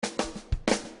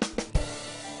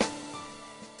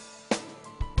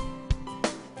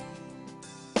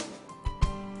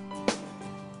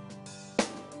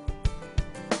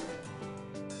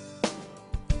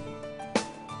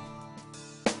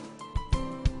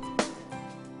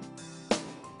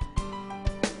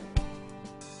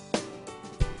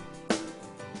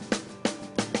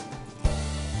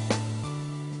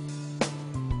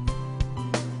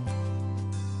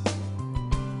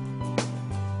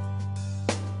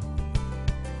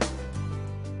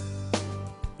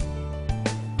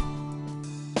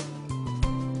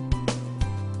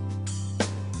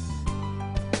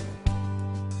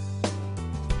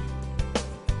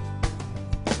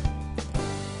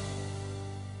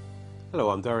Hello,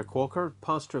 I'm Derek Walker,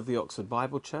 pastor of the Oxford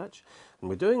Bible Church, and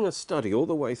we're doing a study all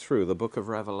the way through the book of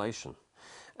Revelation.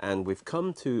 And we've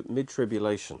come to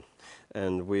mid-tribulation,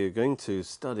 and we're going to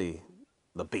study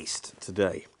the beast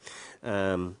today,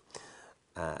 um,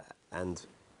 and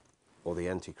or the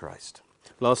Antichrist.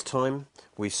 Last time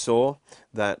we saw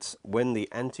that when the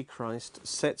Antichrist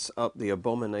sets up the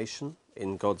abomination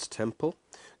in God's temple,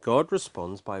 God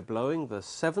responds by blowing the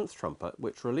seventh trumpet,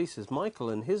 which releases Michael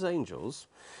and his angels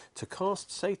to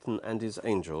cast Satan and his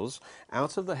angels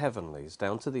out of the heavenlies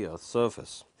down to the earth's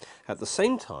surface. At the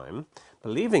same time,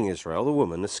 believing Israel, the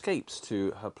woman, escapes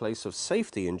to her place of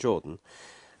safety in Jordan,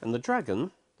 and the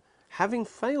dragon, having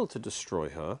failed to destroy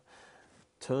her,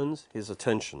 turns his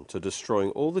attention to destroying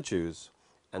all the Jews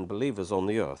and believers on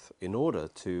the earth in order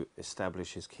to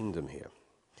establish his kingdom here.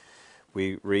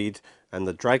 We read, "And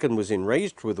the dragon was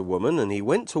enraged with the woman, and he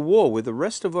went to war with the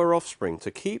rest of her offspring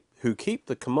who keep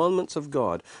the commandments of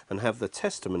God and have the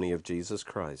testimony of Jesus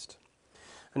Christ."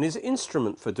 And his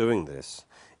instrument for doing this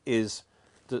is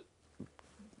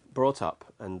brought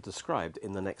up and described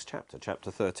in the next chapter,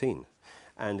 chapter 13.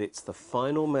 And it's the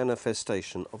final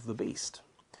manifestation of the beast.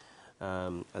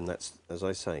 And that's, as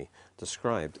I say,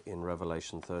 described in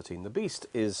Revelation 13. The beast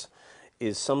is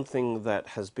something that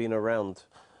has been around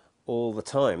all the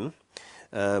time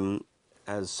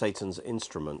as Satan's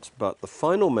instrument, but the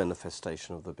final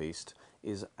manifestation of the beast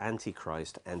is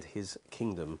Antichrist and his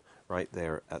kingdom right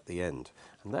there at the end.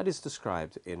 And that is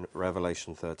described in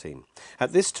Revelation 13.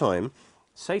 At this time,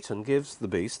 Satan gives the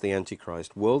beast, the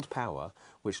Antichrist, world power,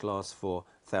 which lasts for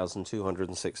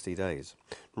 1,260 days.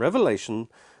 Revelation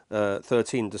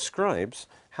 13 describes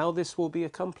how this will be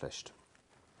accomplished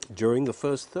during the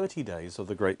first 30 days of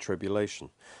the Great Tribulation.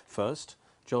 First,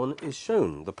 John is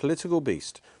shown the political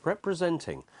beast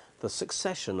representing the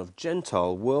succession of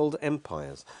Gentile world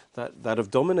empires that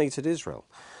have dominated Israel,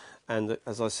 and,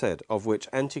 as I said, of which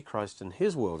Antichrist and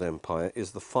his world empire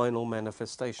is the final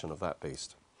manifestation of that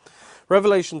beast.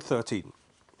 Revelation 13.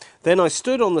 "Then I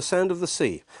stood on the sand of the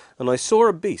sea, and I saw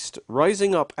a beast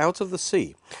rising up out of the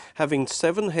sea, having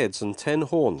 7 heads and 10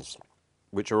 horns,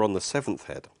 which are on the 7th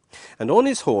head, and on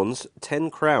his horns 10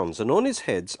 crowns, and on his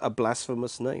heads a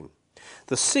blasphemous name.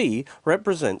 The sea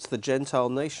represents the Gentile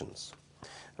nations."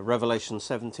 Revelation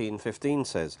 17:15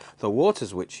 says, "The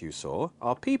waters which you saw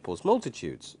are peoples,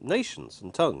 multitudes, nations,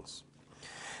 and tongues."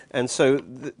 And so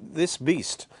this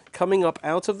beast coming up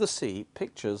out of the sea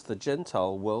pictures the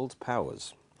Gentile world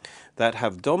powers that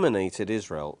have dominated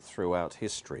Israel throughout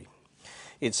history.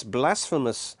 Its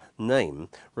blasphemous name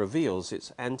reveals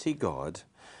its anti-God,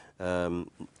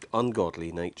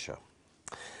 ungodly nature.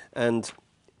 And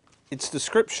its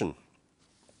description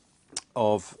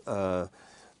of the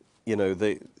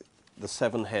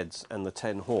 7 heads and the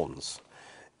 10 horns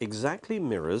exactly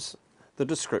mirrors the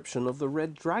description of the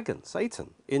red dragon,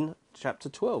 Satan, in chapter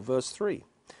 12, verse 3.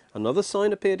 "Another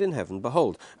sign appeared in heaven.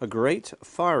 Behold, a great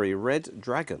fiery red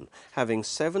dragon, having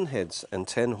 7 heads and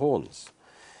 10 horns."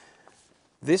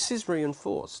 This is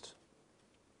reinforced.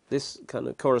 This kind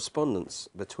of correspondence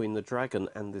between the dragon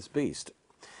and this beast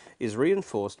is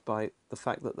reinforced by the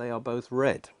fact that they are both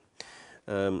red.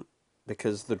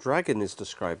 Because the dragon is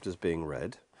described as being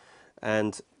red,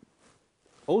 and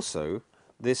also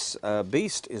this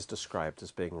beast is described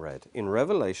as being red in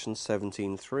Revelation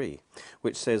 17:3,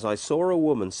 which says, "I saw a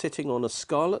woman sitting on a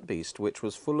scarlet beast, which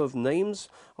was full of names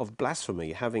of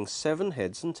blasphemy, having 7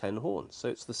 heads and 10 horns." So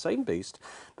it's the same beast,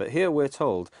 but here we're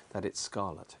told that it's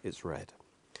scarlet, it's red.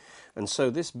 And so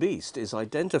this beast is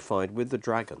identified with the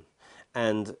dragon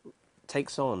and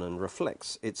takes on and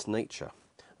reflects its nature.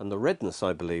 And the redness,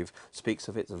 I believe, speaks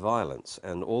of its violence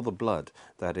and all the blood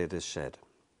that it has shed.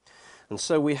 And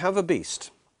so we have a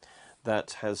beast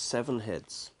that has 7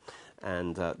 heads.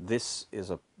 And this is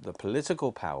the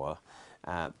political power,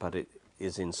 but it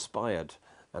is inspired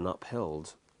and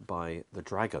upheld by the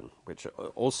dragon, which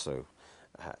also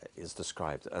is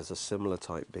described as a similar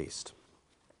type beast.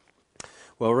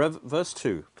 Well, verse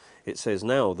 2, it says,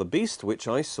 "Now the beast which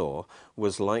I saw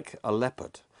was like a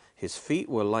leopard. His feet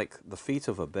were like the feet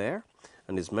of a bear,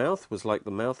 and his mouth was like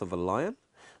the mouth of a lion.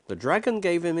 The dragon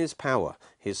gave him his power,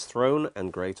 his throne,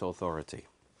 and great authority."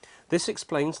 This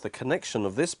explains the connection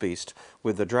of this beast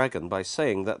with the dragon by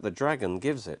saying that the dragon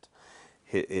gives it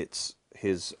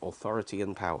his authority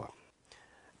and power.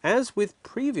 As with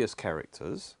previous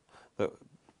characters,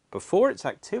 before its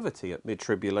activity at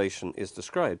mid-tribulation is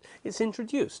described, it's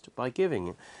introduced by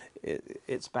giving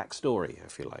its backstory,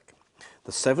 if you like.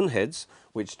 The 7 heads,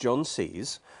 which John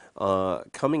sees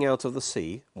coming out of the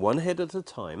sea, 1 head at a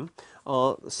time,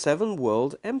 are 7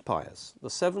 world empires,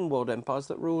 the 7 world empires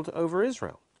that ruled over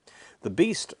Israel. The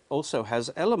beast also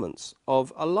has elements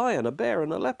of a lion, a bear,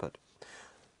 and a leopard.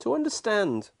 To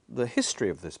understand the history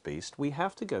of this beast, we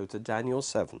have to go to Daniel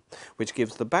 7, which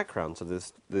gives the background to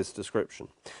this description.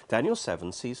 Daniel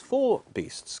 7 sees 4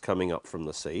 beasts coming up from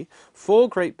the sea. 4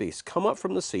 great beasts come up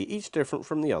from the sea, each different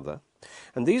from the other,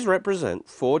 and these represent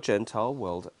 4 Gentile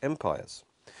world empires.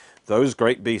 Those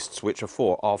great beasts which are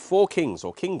 4 kings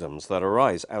or kingdoms that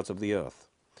arise out of the earth.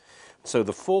 So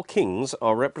the 4 kings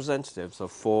are representatives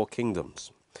of 4 kingdoms.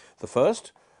 The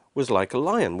first was like a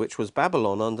lion, which was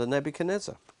Babylon under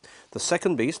Nebuchadnezzar. The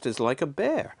second beast is like a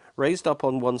bear, raised up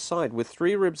on one side with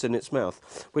 3 ribs in its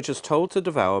mouth, which is told to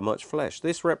devour much flesh.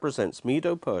 This represents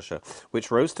Medo-Persia,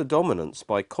 which rose to dominance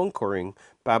by conquering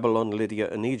Babylon, Lydia,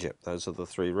 and Egypt. Those are the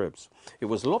 3 ribs. It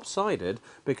was lopsided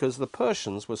because the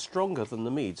Persians were stronger than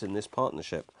the Medes in this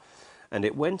partnership, and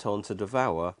it went on to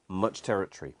devour much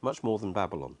territory, much more than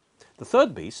Babylon. The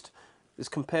third beast is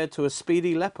compared to a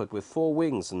speedy leopard with 4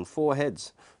 wings and 4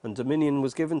 heads, and dominion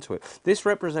was given to it. This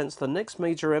represents the next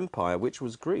major empire, which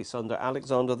was Greece under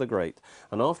Alexander the Great,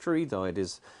 and after he died,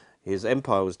 his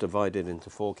empire was divided into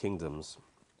 4 kingdoms.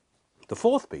 The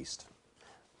fourth beast,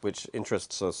 which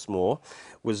interests us more,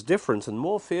 was different and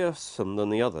more fearsome than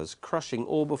the others, crushing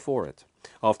all before it.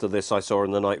 After this I saw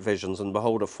in the night visions, and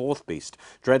behold, a fourth beast,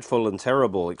 dreadful and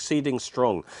terrible, exceeding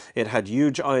strong. It had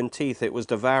huge iron teeth. It was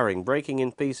devouring, breaking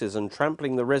in pieces, and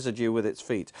trampling the residue with its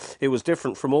feet. It was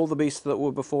different from all the beasts that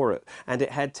were before it, and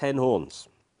it had 10 horns.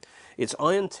 Its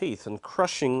iron teeth and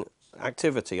crushing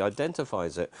activity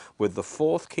identifies it with the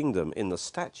 4th kingdom in the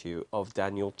statue of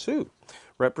Daniel 2,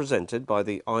 represented by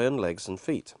the iron legs and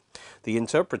feet. The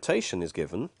interpretation is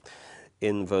given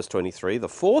in verse 23, the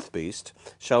 4th beast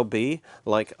shall be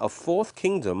like a 4th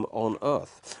kingdom on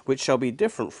earth, which shall be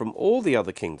different from all the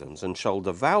other kingdoms, and shall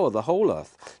devour the whole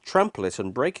earth, trample it,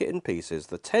 and break it in pieces.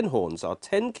 The 10 horns are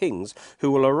 10 kings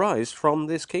who will arise from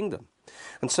this kingdom.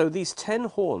 And so these 10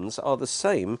 horns are the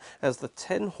same as the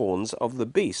 10 horns of the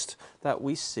beast that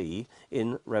we see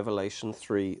in Revelation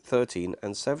 3:13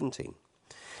 and 17.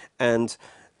 And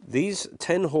these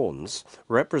 10 horns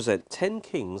represent 10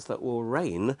 kings that will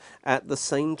reign at the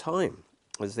same time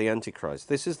as the Antichrist.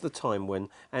 This is the time when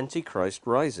Antichrist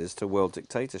rises to world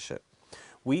dictatorship.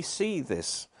 We see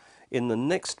this in the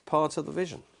next part of the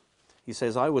vision. He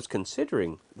says, I was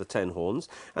considering the 10 horns,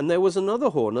 and there was another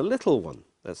horn, a little one,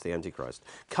 that's the Antichrist,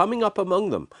 coming up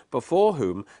among them, before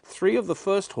whom 3 of the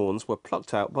first horns were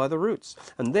plucked out by the roots.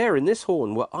 And there in this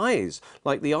horn were eyes,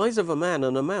 like the eyes of a man,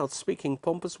 and a mouth speaking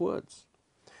pompous words.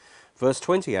 Verse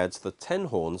 20 adds, the 10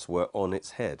 horns were on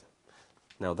its head.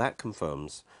 Now that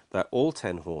confirms that all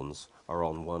 10 horns are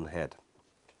on one head.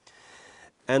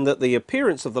 And that the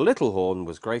appearance of the little horn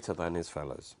was greater than his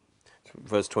fellows.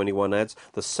 Verse 21 adds,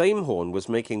 the same horn was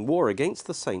making war against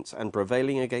the saints and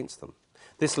prevailing against them.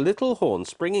 This little horn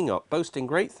springing up, boasting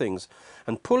great things,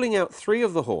 and pulling out 3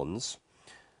 of the horns,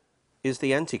 is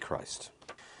the Antichrist.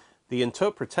 The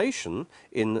interpretation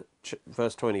in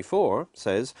verse 24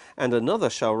 says, and another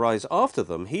shall rise after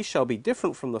them. He shall be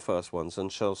different from the first ones, and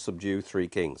shall subdue 3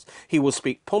 kings. He will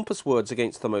speak pompous words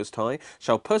against the Most High,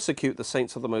 shall persecute the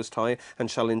saints of the Most High, and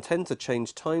shall intend to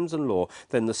change times and law.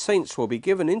 Then the saints will be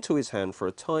given into his hand for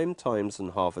a time, times,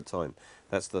 and half a time.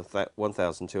 That's the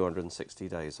 1,260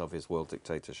 days of his world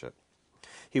dictatorship.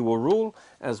 He will rule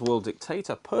as world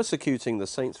dictator, persecuting the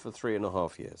saints for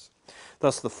 3.5 years.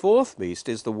 Thus the 4th beast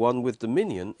is the one with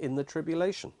dominion in the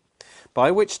tribulation,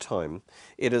 by which time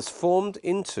it has formed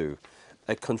into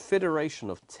a confederation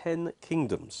of 10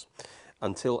 kingdoms,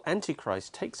 until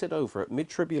Antichrist takes it over at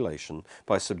mid-tribulation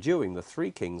by subduing the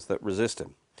 3 kings that resist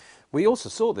him. We also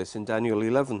saw this in Daniel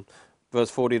 11,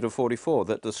 verse 40 to 44,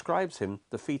 that describes him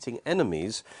defeating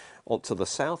enemies to the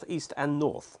south, east, and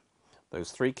north.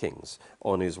 Those 3 kings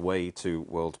on his way to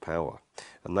world power.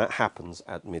 And that happens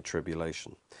at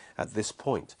mid-tribulation. At this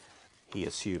point, he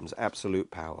assumes absolute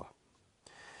power.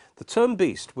 The term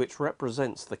beast, which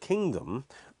represents the kingdom,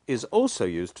 is also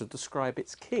used to describe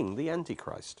its king, the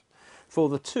Antichrist. For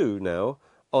the 2 now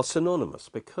are synonymous,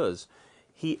 because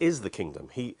he is the kingdom.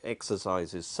 He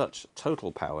exercises such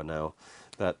total power now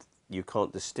that you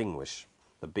can't distinguish.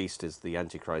 The beast is the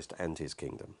Antichrist and his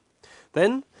kingdom.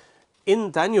 Then,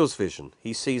 in Daniel's vision,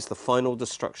 he sees the final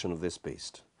destruction of this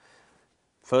beast.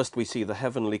 First we see the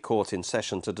heavenly court in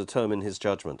session to determine his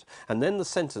judgment, and then the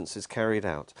sentence is carried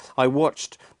out. I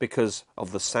watched because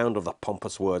of the sound of the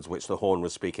pompous words which the horn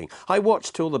was speaking. I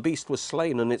watched till the beast was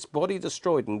slain, and its body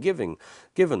destroyed and given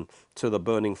to the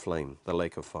burning flame, the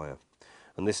lake of fire.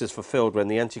 And this is fulfilled when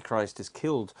the Antichrist is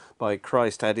killed by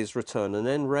Christ at his return, and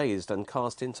then raised and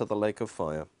cast into the lake of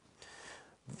fire.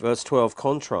 Verse 12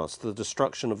 contrasts the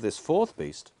destruction of this 4th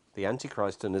beast the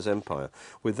Antichrist and his empire,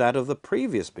 with that of the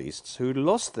previous beasts who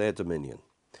lost their dominion.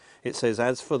 It says,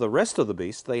 as for the rest of the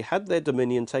beasts, they had their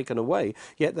dominion taken away,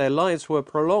 yet their lives were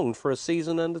prolonged for a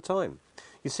season and a time.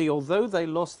 You see, although they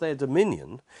lost their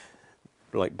dominion,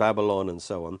 like Babylon and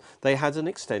so on, they had an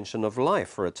extension of life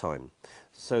for a time.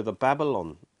 So the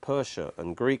Babylon, Persia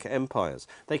and Greek empires,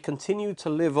 they continued to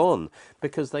live on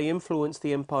because they influenced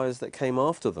the empires that came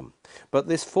after them. But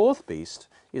this fourth beast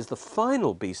is the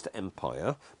final beast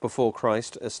empire before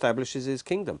Christ establishes his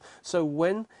kingdom. So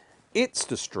when it's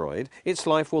destroyed, its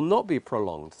life will not be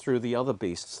prolonged through the other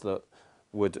beasts that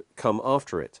would come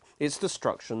after it. Its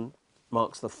destruction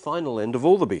marks the final end of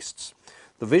all the beasts.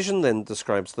 The vision then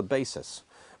describes the basis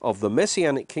of the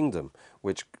messianic kingdom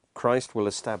which Christ will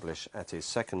establish at his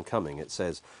second coming. It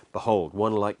says, behold,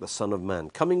 one like the Son of Man,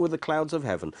 coming with the clouds of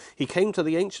heaven. He came to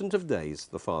the Ancient of Days,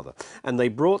 the Father, and they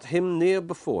brought him near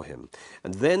before him.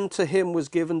 And then to him was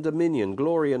given dominion,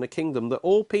 glory, and a kingdom, that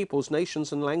all peoples,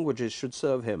 nations, and languages should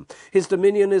serve him. His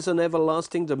dominion is an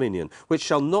everlasting dominion, which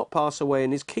shall not pass away,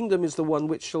 and his kingdom is the one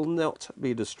which shall not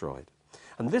be destroyed.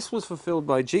 And this was fulfilled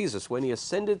by Jesus when he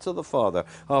ascended to the Father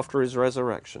after his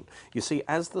resurrection. You see,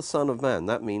 as the Son of Man,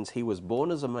 that means he was born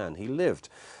as a man. He lived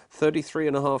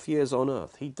 33.5 years on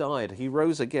earth. He died. He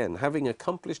rose again, having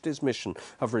accomplished his mission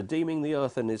of redeeming the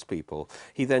earth and his people.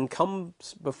 He then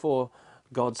comes before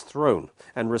God's throne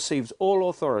and receives all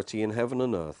authority in heaven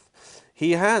and earth.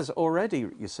 He has already,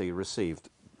 you see, received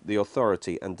the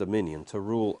authority and dominion to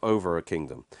rule over a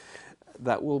kingdom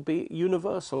that will be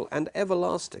universal and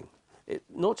everlasting.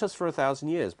 Not just for 1,000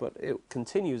 years, but it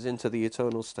continues into the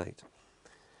eternal state.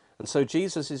 And so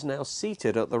Jesus is now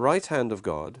seated at the right hand of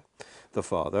God, the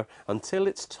Father, until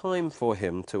it's time for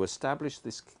him to establish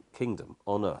this kingdom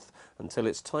on earth, until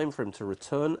it's time for him to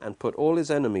return and put all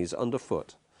his enemies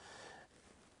underfoot.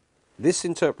 This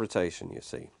interpretation, you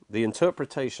see, the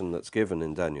interpretation that's given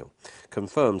in Daniel,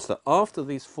 confirms that after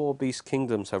these four beast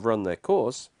kingdoms have run their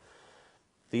course,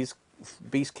 these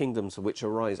beast kingdoms which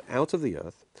arise out of the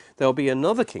earth, there'll be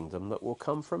another kingdom that will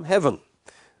come from heaven.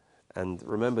 And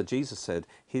remember, Jesus said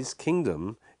his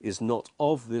kingdom is not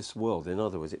of this world. In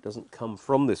other words, it doesn't come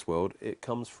from this world, it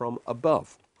comes from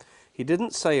above. He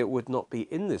didn't say it would not be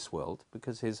in this world,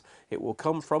 because it will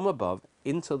come from above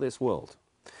into this world.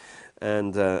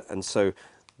 And so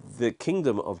the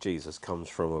kingdom of Jesus comes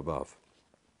from above.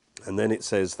 And then it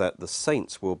says that the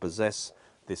saints will possess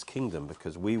this kingdom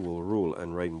because we will rule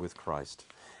and reign with Christ.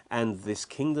 And this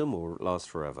kingdom will last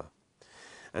forever.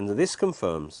 And this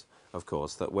confirms, of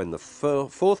course, that when the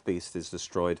fourth beast is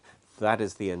destroyed, that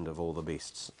is the end of all the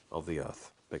beasts of the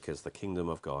earth, because the kingdom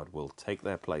of God will take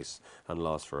their place and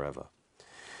last forever.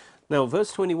 Now,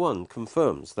 verse 21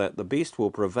 confirms that the beast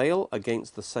will prevail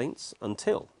against the saints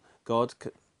until God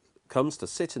comes to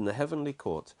sit in the heavenly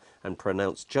court and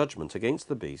pronounce judgment against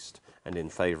the beast and in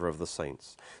favor of the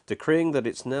saints, decreeing that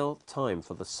it's now time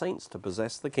for the saints to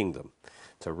possess the kingdom,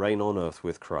 to reign on earth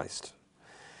with Christ.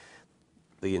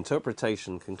 The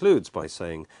interpretation concludes by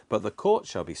saying, but the court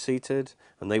shall be seated,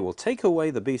 and they will take away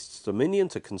the beast's dominion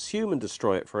to consume and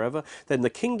destroy it forever. Then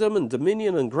the kingdom and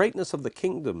dominion and greatness of the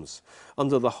kingdoms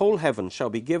under the whole heaven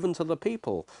shall be given to the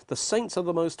people, the saints of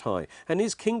the Most High, and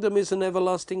his kingdom is an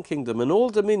everlasting kingdom, and all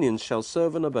dominions shall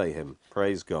serve and obey him.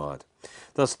 Praise God.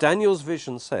 Thus Daniel's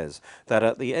vision says that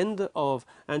at the end of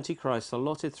Antichrist's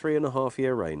allotted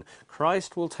 3.5-year reign,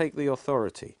 Christ will take the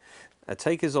authority,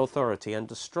 take his authority and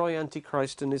destroy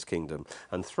Antichrist and his kingdom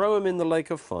and throw him in the lake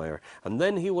of fire, and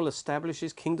then he will establish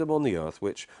his kingdom on the earth,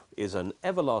 which is an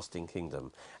everlasting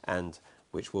kingdom and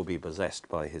which will be possessed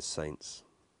by his saints.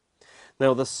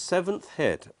 Now the seventh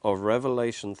head of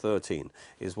Revelation 13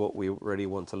 is what we really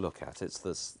want to look at.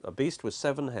 It's a beast with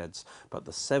 7 heads, but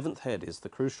the 7th head is the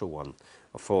crucial one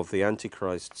for the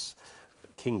Antichrist's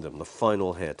kingdom, the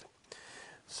final head.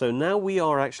 So now we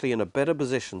are actually in a better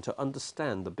position to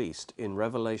understand the beast in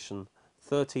Revelation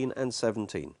 13 and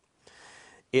 17.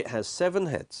 It has 7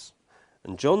 heads,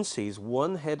 and John sees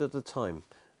 1 head at a time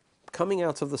coming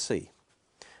out of the sea.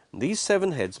 And these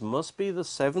 7 heads must be the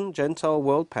 7 Gentile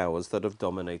world powers that have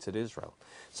dominated Israel.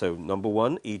 So number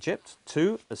 1, Egypt,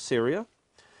 2, Assyria,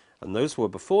 and those were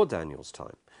before Daniel's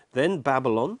time. Then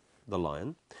Babylon, the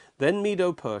lion, then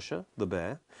Medo-Persia, the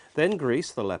bear, then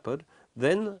Greece, the leopard,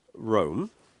 then Rome.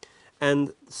 And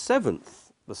the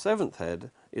 7th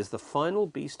head is the final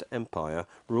beast empire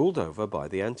ruled over by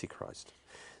the Antichrist.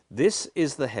 This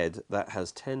is the head that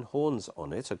has 10 horns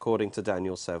on it, according to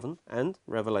Daniel 7 and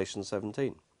Revelation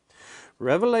 17.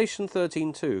 Revelation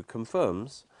 13:2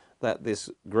 confirms that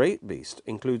this great beast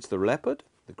includes the leopard,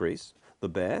 the Greece, the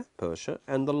bear, Persia,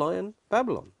 and the lion,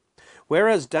 Babylon.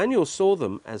 Whereas Daniel saw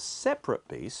them as separate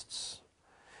beasts,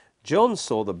 John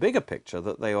saw the bigger picture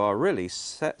that they are really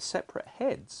separate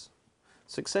heads,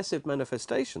 successive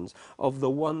manifestations of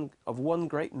one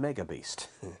great mega beast.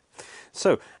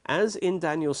 So, as in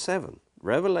Daniel 7,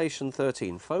 Revelation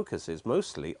 13 focuses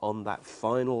mostly on that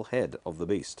final head of the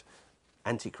beast,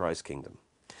 Antichrist kingdom.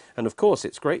 And of course,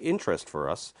 it's great interest for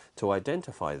us to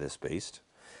identify this beast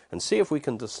and see if we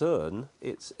can discern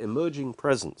its emerging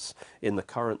presence in the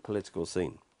current political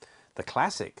scene. The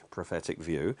classic prophetic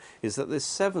view is that this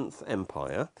seventh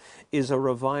empire is a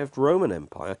revived Roman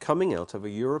Empire coming out of a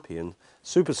European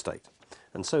superstate.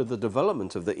 And so the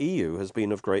development of the EU has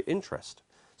been of great interest,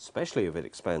 especially if it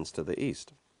expands to the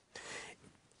east.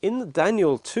 In the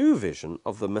Daniel 2 vision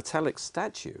of the metallic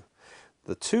statue,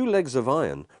 the two legs of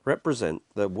iron represent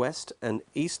the west and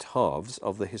east halves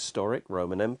of the historic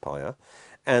Roman Empire,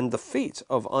 and the feet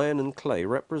of iron and clay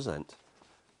represent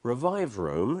revived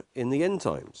Rome in the end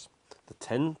times. The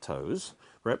 10 toes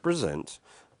represent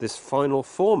this final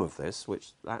form of this,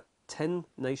 which that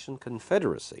 10-nation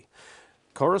confederacy,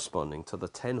 corresponding to the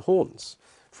 10 horns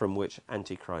from which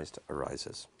Antichrist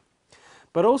arises.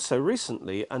 But also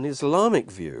recently an Islamic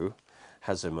view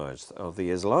has emerged of the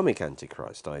Islamic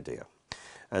Antichrist idea.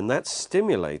 And that's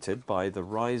stimulated by the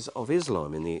rise of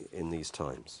Islam in these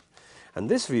times. And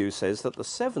this view says that the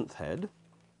seventh head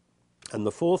and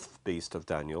the fourth beast of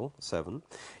Daniel 7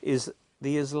 is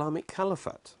the Islamic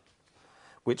Caliphate,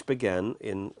 which began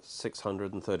in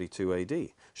 632 AD,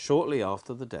 shortly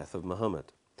after the death of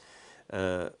Muhammad.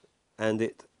 And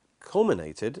it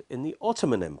culminated in the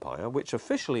Ottoman Empire, which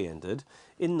officially ended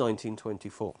in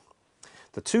 1924.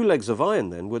 The two legs of iron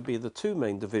then would be the two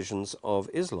main divisions of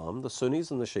Islam, the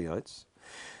Sunnis and the Shiites.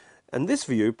 And this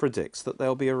view predicts that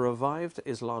there'll be a revived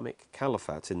Islamic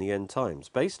Caliphate in the end times,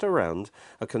 based around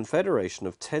a confederation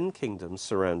of 10 kingdoms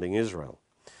surrounding Israel.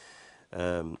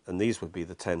 And these would be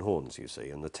the 10 horns, you see,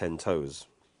 and the 10 toes.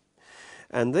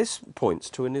 And this points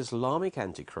to an Islamic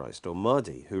Antichrist, or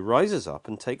Mahdi, who rises up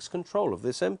and takes control of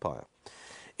this empire.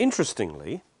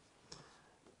 Interestingly,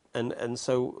 and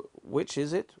so which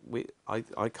is it? I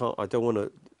don't want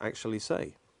to actually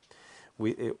say.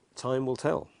 Time will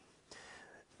tell.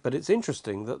 But it's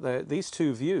interesting that these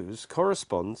two views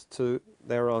correspond to,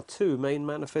 there are two main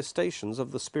manifestations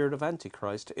of the spirit of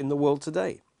Antichrist in the world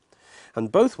today.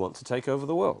 And both want to take over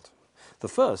the world. The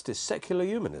first is secular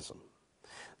humanism,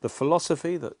 the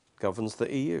philosophy that governs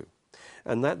the EU.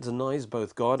 And that denies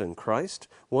both God and Christ,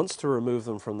 wants to remove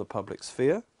them from the public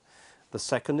sphere. The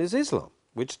second is Islam,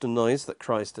 which denies that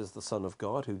Christ is the Son of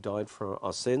God who died for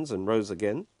our sins and rose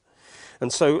again.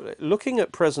 And so, looking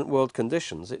at present world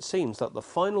conditions, it seems that the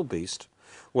final beast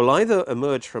will either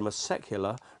emerge from a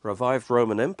secular, revived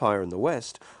Roman Empire in the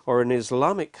West, or an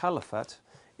Islamic Caliphate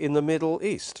in the Middle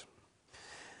East.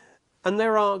 And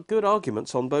there are good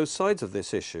arguments on both sides of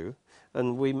this issue,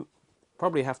 and we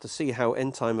probably have to see how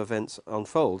end-time events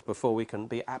unfold before we can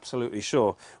be absolutely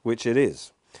sure which it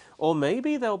is. Or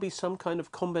maybe there'll be some kind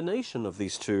of combination of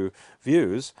these two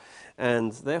views,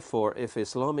 and therefore if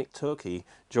Islamic Turkey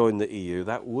joined the EU,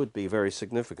 that would be very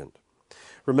significant.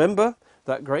 Remember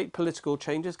that great political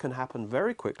changes can happen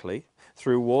very quickly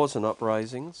through wars and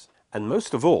uprisings, and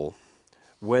most of all,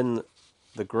 when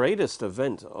the greatest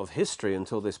event of history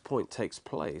until this point takes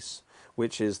place,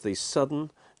 which is the sudden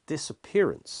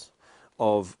disappearance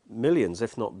of millions,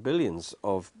 if not billions,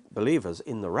 of believers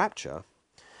in the rapture.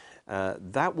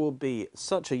 That will be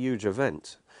such a huge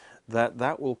event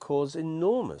that will cause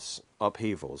enormous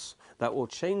upheavals, that will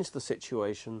change the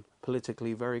situation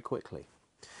politically very quickly.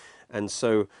 And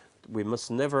so we must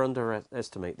never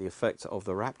underestimate the effect of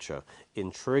the rapture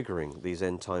in triggering these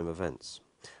end-time events.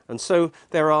 And so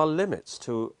there are limits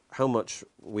to how much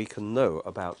we can know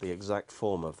about the exact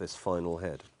form of this final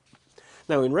head.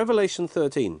 Now in Revelation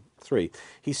 13:3,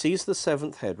 he sees the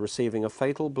seventh head receiving a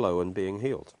fatal blow and being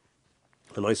healed.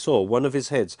 And I saw one of his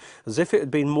heads as if it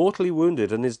had been mortally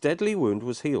wounded, and his deadly wound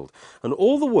was healed. And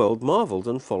all the world marveled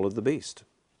and followed the beast.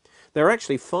 There are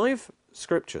actually 5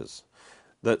 scriptures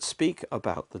that speak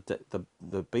about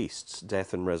the beast's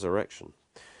death and resurrection.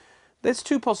 There's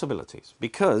 2 possibilities,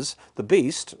 because the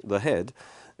beast, the head,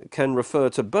 can refer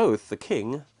to both the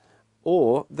king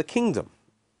or the kingdom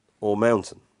or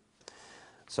mountain.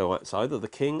 So it's either the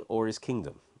king or his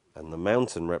kingdom, and the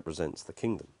mountain represents the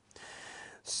kingdom.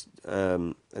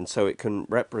 And so it can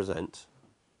represent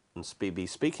and be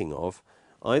speaking of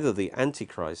either the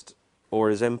Antichrist or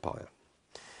his empire.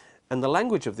 And the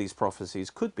language of these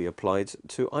prophecies could be applied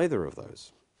to either of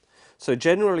those. So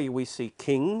generally we see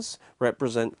kings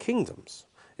represent kingdoms,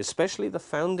 especially the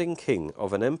founding king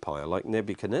of an empire like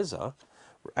Nebuchadnezzar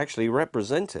actually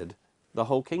represented the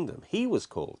whole kingdom. He was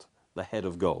called the head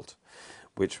of gold,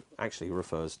 which actually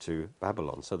refers to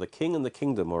Babylon. So the king and the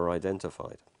kingdom are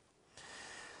identified.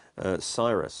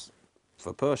 Cyrus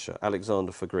for Persia,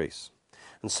 Alexander for Greece.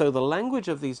 And so the language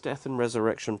of these death and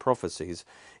resurrection prophecies,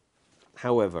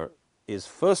 however, is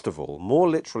first of all more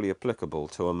literally applicable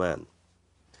to a man.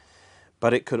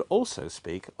 But it could also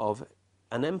speak of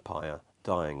an empire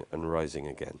dying and rising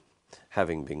again,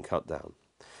 having been cut down.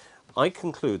 I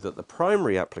conclude that the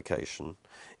primary application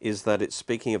is that it's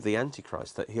speaking of the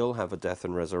Antichrist, that he'll have a death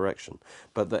and resurrection,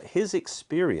 but that his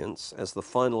experience as the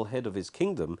final head of his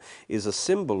kingdom is a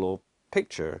symbol or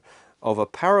picture of a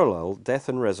parallel death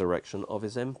and resurrection of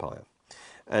his empire.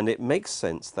 And it makes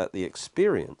sense that the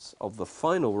experience of the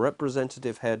final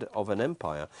representative head of an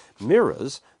empire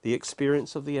mirrors the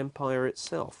experience of the empire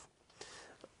itself.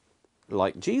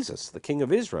 Like Jesus, the King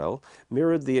of Israel,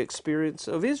 mirrored the experience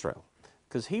of Israel,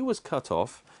 because he was cut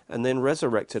off and then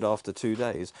resurrected after 2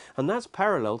 days. And that's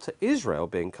parallel to Israel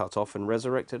being cut off and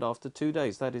resurrected after 2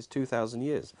 days. That is 2,000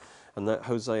 years. And that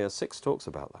Hosea 6 talks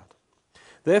about that.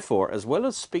 Therefore, as well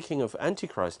as speaking of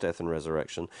Antichrist death and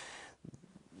resurrection,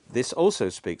 this also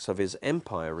speaks of his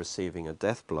empire receiving a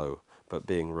death blow but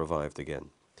being revived again.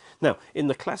 Now, in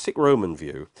the classic Roman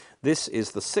view, this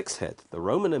is the sixth head. The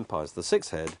Roman Empire is the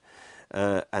sixth head,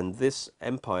 and this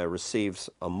empire receives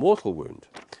a mortal wound,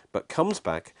 but comes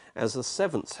back as the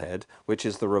seventh head, which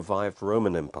is the revived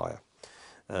Roman Empire.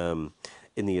 In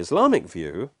the Islamic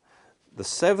view, the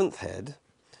seventh head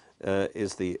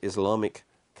is the Islamic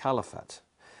Caliphate,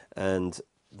 and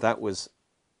that was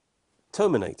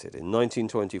terminated in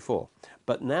 1924.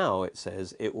 But now it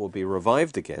says it will be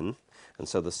revived again, and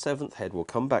so the seventh head will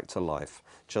come back to life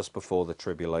just before the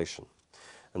tribulation.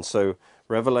 And so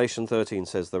Revelation 13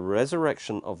 says the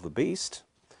resurrection of the beast,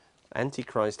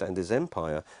 Antichrist and his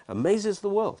empire, amazes the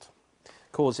world,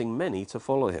 causing many to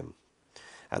follow him.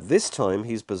 At this time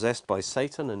he's possessed by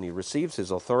Satan, and he receives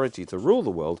his authority to rule the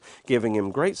world, giving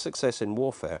him great success in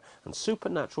warfare and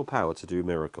supernatural power to do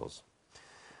miracles.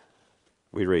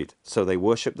 We read, so they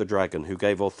worshipped the dragon, who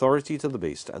gave authority to the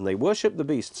beast, and they worshipped the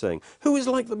beast, saying, who is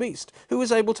like the beast? Who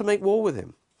is able to make war with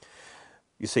him?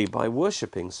 You see, by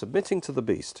worshipping, submitting to the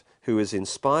beast, who is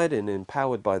inspired and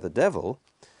empowered by the devil,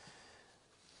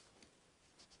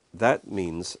 that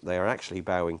means they are actually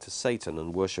bowing to Satan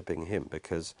and worshipping him,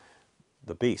 because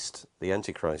the beast, the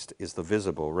Antichrist, is the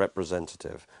visible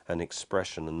representative and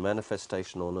expression and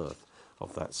manifestation on earth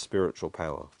of that spiritual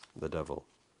power, the devil.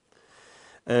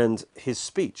 And his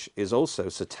speech is also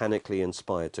satanically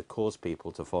inspired to cause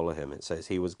people to follow him. It says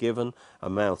he was given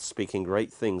a mouth speaking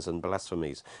great things and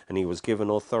blasphemies, and he was given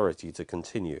authority to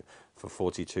continue for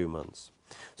 42 months.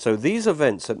 So these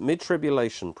events at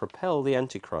mid-tribulation propel the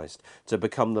Antichrist to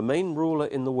become the main ruler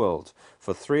in the world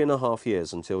for 3.5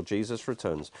 years until Jesus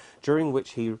returns, during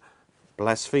which he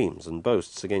blasphemes and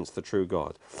boasts against the true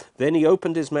God. Then he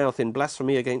opened his mouth in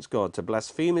blasphemy against God, to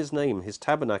blaspheme his name, his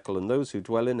tabernacle, and those who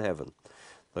dwell in heaven,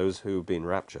 those who have been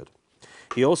raptured.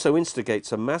 He also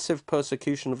instigates a massive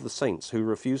persecution of the saints who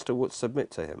refuse to submit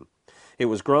to him. It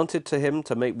was granted to him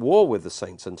to make war with the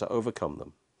saints and to overcome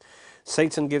them.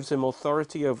 Satan gives him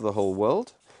authority over the whole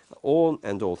world,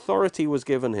 and authority was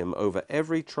given him over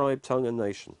every tribe, tongue, and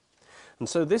nation. And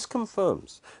so this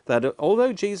confirms that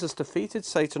although Jesus defeated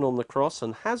Satan on the cross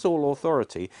and has all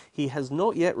authority, he has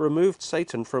not yet removed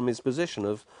Satan from his position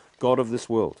of God of this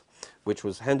world, which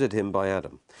was handed him by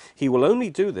Adam. He will only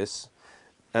do this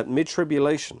at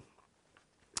mid-tribulation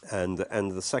and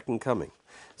the second coming.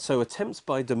 So attempts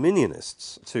by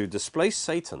dominionists to displace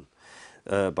Satan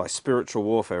by spiritual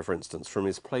warfare, for instance, from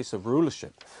his place of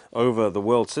rulership over the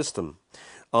world system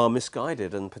are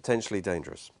misguided and potentially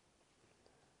dangerous.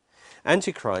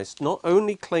 Antichrist not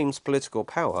only claims political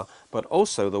power, but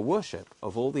also the worship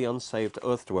of all the unsaved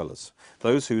earth dwellers,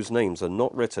 those whose names are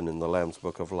not written in the Lamb's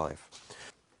Book of Life.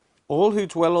 All who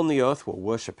dwell on the earth will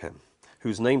worship him,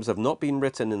 whose names have not been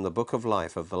written in the book of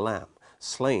life of the Lamb,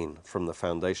 slain from the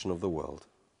foundation of the world.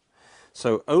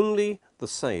 So only the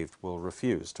saved will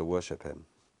refuse to worship him.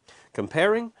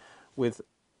 Comparing with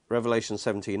Revelation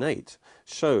 17:8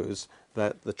 shows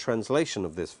that the translation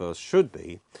of this verse should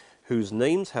be, whose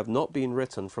names have not been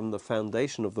written from the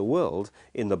foundation of the world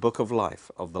in the book of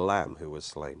life of the Lamb who was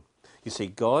slain. You see,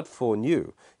 God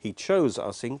foreknew. He chose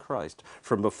us in Christ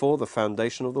from before the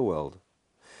foundation of the world.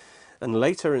 And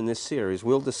later in this series,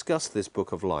 we'll discuss this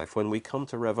book of life when we come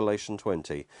to Revelation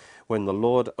 20, when the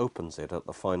Lord opens it at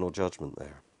the final judgment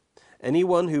there.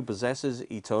 Anyone who possesses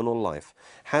eternal life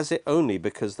has it only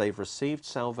because they've received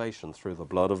salvation through the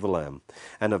blood of the Lamb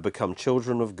and have become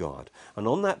children of God. And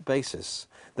on that basis,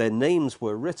 their names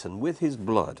were written with his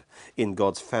blood in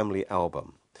God's family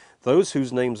album. Those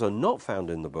whose names are not found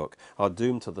in the book are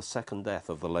doomed to the second death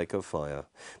of the lake of fire,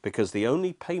 because the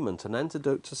only payment and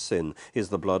antidote to sin is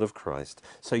the blood of Christ.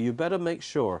 So you better make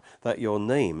sure that your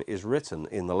name is written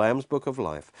in the Lamb's book of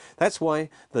life. That's why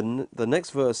the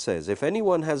next verse says, if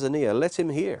anyone has an ear, let him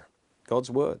hear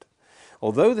God's word.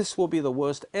 Although this will be the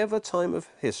worst ever time of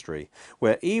history,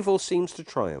 where evil seems to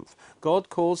triumph, God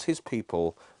calls his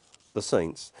people, the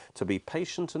saints, to be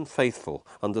patient and faithful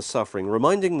under suffering,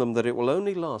 reminding them that it will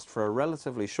only last for a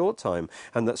relatively short time,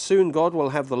 and that soon God will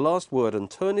have the last word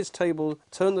and turn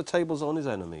the tables on his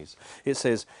enemies. It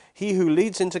says, he who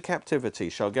leads into captivity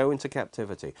shall go into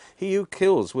captivity. He who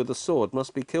kills with the sword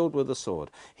must be killed with the sword.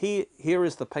 Here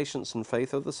is the patience and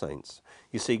faith of the saints.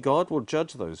 You see, God will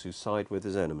judge those who side with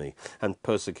his enemy and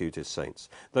persecute his saints.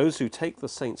 Those who take the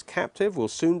saints captive will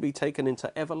soon be taken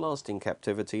into everlasting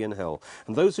captivity in hell.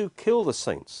 And those who kill the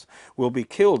saints will be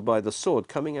killed by the sword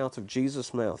coming out of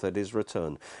Jesus' mouth at his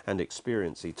return and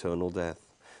experience eternal death.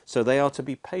 So they are to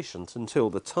be patient until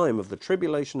the time of the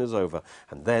tribulation is over,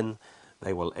 and then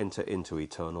they will enter into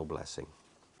eternal blessing.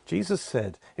 Jesus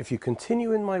said, if you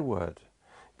continue in my word,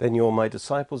 then you're my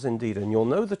disciples indeed, and you'll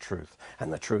know the truth,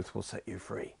 and the truth will set you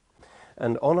free.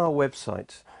 And on our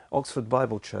website,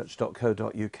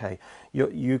 oxfordbiblechurch.co.uk,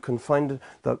 you can find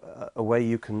a way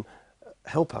you can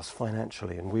help us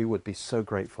financially, and we would be so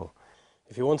grateful.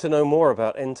 If you want to know more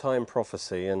about end-time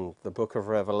prophecy and the book of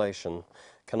Revelation,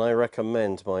 can I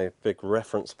recommend my big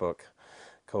reference book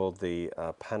called the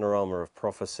Panorama of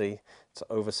Prophecy. It's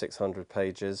over 600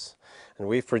 pages, and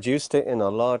we've produced it in a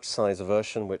large size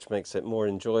version, which makes it more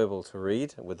enjoyable to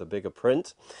read with a bigger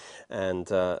print,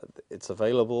 and it's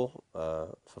available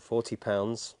for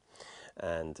 £40,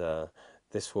 and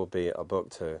this will be a book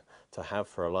to have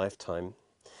for a lifetime.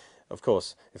 Of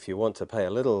course, if you want to pay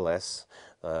a little less,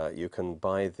 you can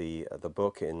buy the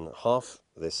book in half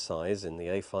this size in the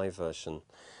A5 version,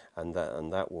 and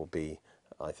that will be,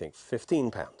 I think,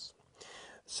 £15.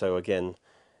 So again,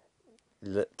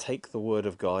 take the Word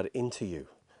of God into you,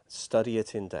 study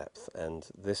it in depth, and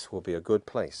this will be a good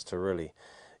place to really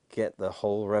get the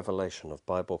whole revelation of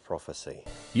Bible prophecy.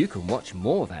 You can watch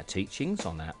more of our teachings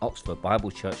on our Oxford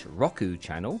Bible Church Roku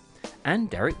channel and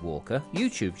Derek Walker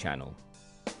YouTube channel.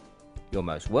 You're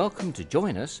most welcome to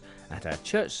join us at our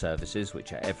church services,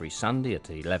 which are every Sunday at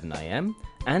 11 AM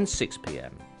and 6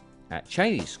 PM at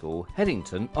Cheney School,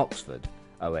 Headington, Oxford,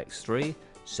 OX3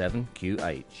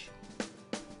 7QH.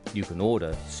 You can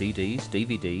order CDs,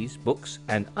 DVDs, books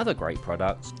and other great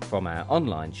products from our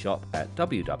online shop at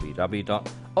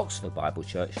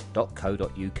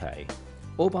www.oxfordbiblechurch.co.uk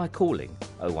or by calling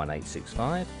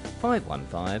 01865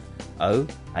 515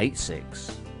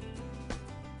 086.